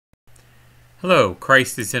Hello,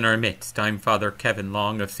 Christ is in our midst. I'm Father Kevin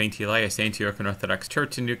Long of St. Elias Antiochian Orthodox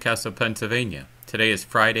Church in Newcastle, Pennsylvania. Today is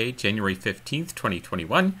Friday, January 15th,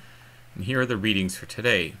 2021, and here are the readings for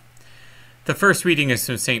today. The first reading is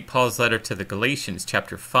from St. Paul's letter to the Galatians,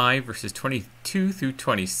 chapter 5, verses 22 through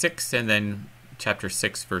 26, and then chapter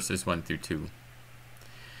 6, verses 1 through 2.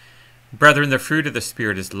 Brethren, the fruit of the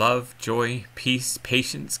Spirit is love, joy, peace,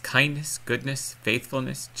 patience, kindness, goodness,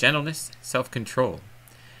 faithfulness, gentleness, self-control.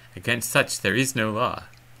 Against such there is no law.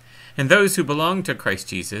 And those who belong to Christ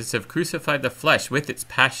Jesus have crucified the flesh with its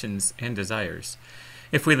passions and desires.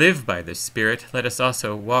 If we live by the Spirit, let us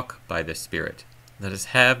also walk by the Spirit. Let us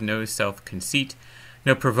have no self-conceit,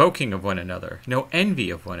 no provoking of one another, no envy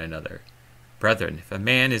of one another. Brethren, if a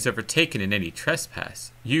man is overtaken in any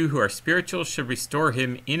trespass, you who are spiritual should restore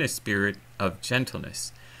him in a spirit of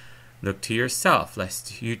gentleness. Look to yourself,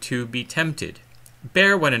 lest you too be tempted.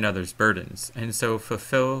 Bear one another's burdens, and so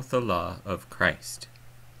fulfill the law of Christ.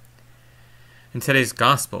 And today's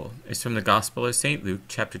Gospel is from the Gospel of St. Luke,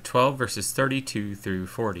 chapter 12, verses 32 through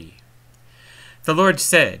 40. The Lord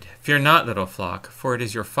said, "Fear not, little flock, for it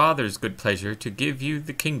is your Father's good pleasure to give you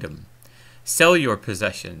the kingdom. Sell your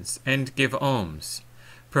possessions and give alms.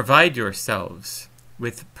 Provide yourselves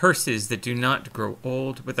with purses that do not grow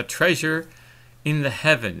old, with a treasure in the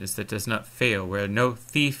heavens that does not fail, where no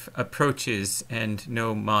thief approaches and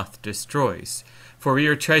no moth destroys. For where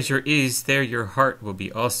your treasure is, there your heart will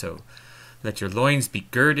be also. Let your loins be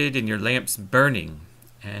girded and your lamps burning,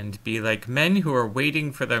 and be like men who are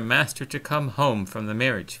waiting for their master to come home from the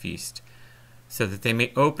marriage feast, so that they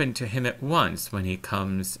may open to him at once when he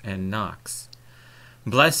comes and knocks.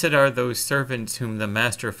 Blessed are those servants whom the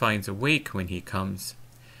master finds awake when he comes.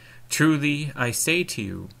 Truly, I say to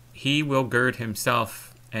you, he will gird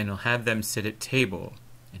himself and will have them sit at table,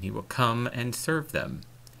 and he will come and serve them.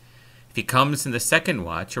 If he comes in the second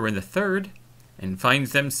watch or in the third, and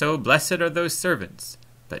finds them so, blessed are those servants.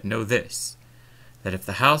 But know this, that if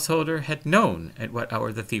the householder had known at what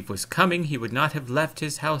hour the thief was coming, he would not have left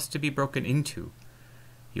his house to be broken into.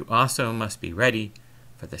 You also must be ready,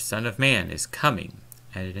 for the Son of Man is coming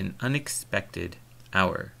at an unexpected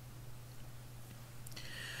hour."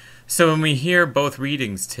 So when we hear both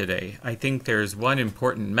readings today, I think there's one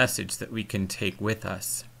important message that we can take with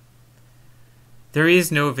us. There is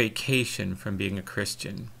no vacation from being a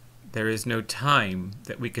Christian. There is no time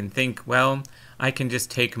that we can think, well, I can just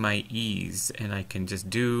take my ease and I can just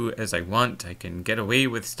do as I want. I can get away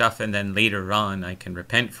with stuff and then later on I can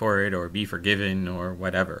repent for it or be forgiven or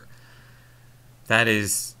whatever. That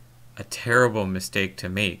is a terrible mistake to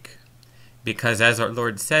make, because as our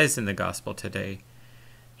Lord says in the Gospel today,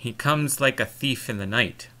 he comes like a thief in the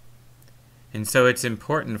night. And so it's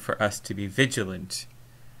important for us to be vigilant,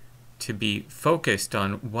 to be focused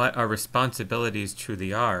on what our responsibilities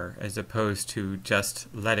truly are, as opposed to just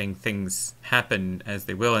letting things happen as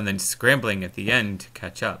they will and then scrambling at the end to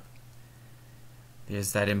catch up.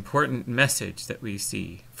 There's that important message that we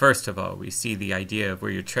see. First of all, we see the idea of where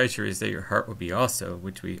your treasure is, there your heart will be also,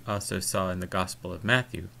 which we also saw in the Gospel of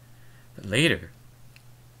Matthew. But later,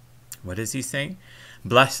 what is he saying?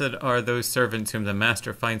 Blessed are those servants whom the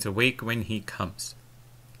master finds awake when he comes.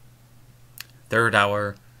 Third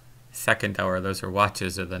hour, second hour, those are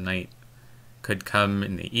watches of the night. Could come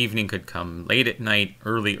in the evening, could come late at night,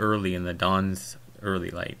 early in the dawn's early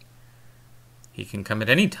light. He can come at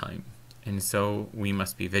any time, and so we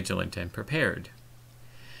must be vigilant and prepared.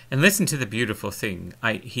 And listen to the beautiful thing.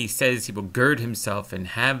 He says he will gird himself and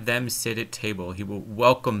have them sit at table. He will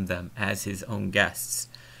welcome them as his own guests,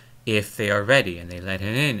 if they are ready and they let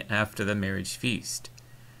him in after the marriage feast.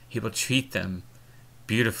 He will treat them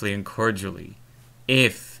beautifully and cordially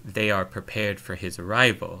if they are prepared for his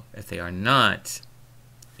arrival. If they are not,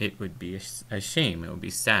 it would be a shame. It would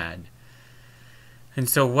be sad. And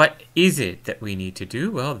so what is it that we need to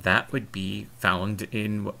do? Well, that would be found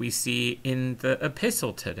in what we see in the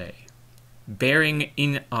epistle today. Bearing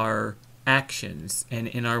in our actions and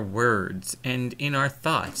in our words and in our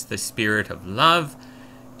thoughts the spirit of love,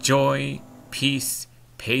 joy, peace,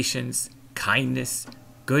 patience, kindness,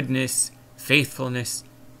 goodness, faithfulness,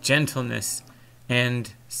 gentleness,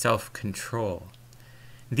 and self-control.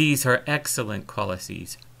 These are excellent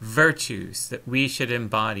qualities, virtues that we should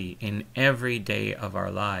embody in every day of our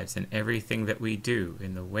lives, in everything that we do,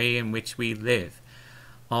 in the way in which we live.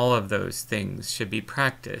 All of those things should be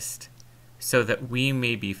practiced so that we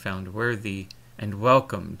may be found worthy and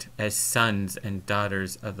welcomed as sons and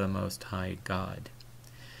daughters of the Most High God.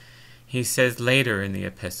 He says later in the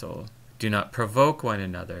epistle, do not provoke one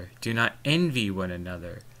another, do not envy one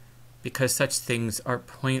another, because such things are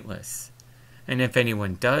pointless. And if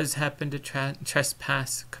anyone does happen to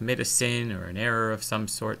trespass, commit a sin or an error of some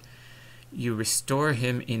sort, you restore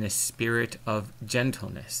him in a spirit of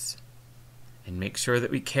gentleness. And make sure that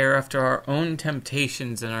we care after our own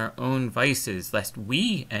temptations and our own vices, lest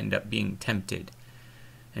we end up being tempted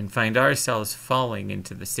and find ourselves falling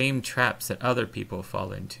into the same traps that other people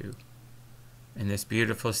fall into. In this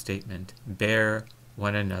beautiful statement, bear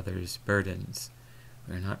one another's burdens.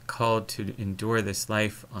 We are not called to endure this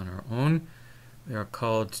life on our own. We are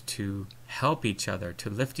called to help each other, to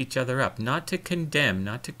lift each other up, not to condemn,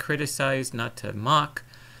 not to criticize, not to mock,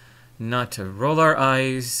 not to roll our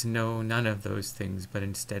eyes, no, none of those things, but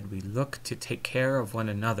instead we look to take care of one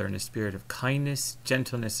another in a spirit of kindness,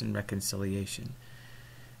 gentleness, and reconciliation.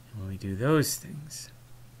 And when we do those things,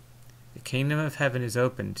 the kingdom of heaven is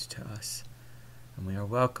opened to us, and we are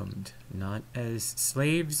welcomed, not as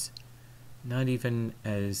slaves, not even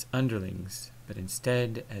as underlings, but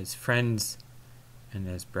instead as friends and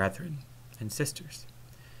as brethren and sisters.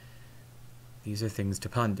 These are things to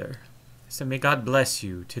ponder. So may God bless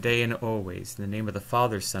you today and always. In the name of the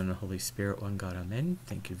Father, Son, and Holy Spirit, one God. Amen.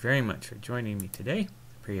 Thank you very much for joining me today.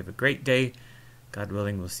 I pray you have a great day. God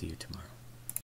willing, we'll see you tomorrow.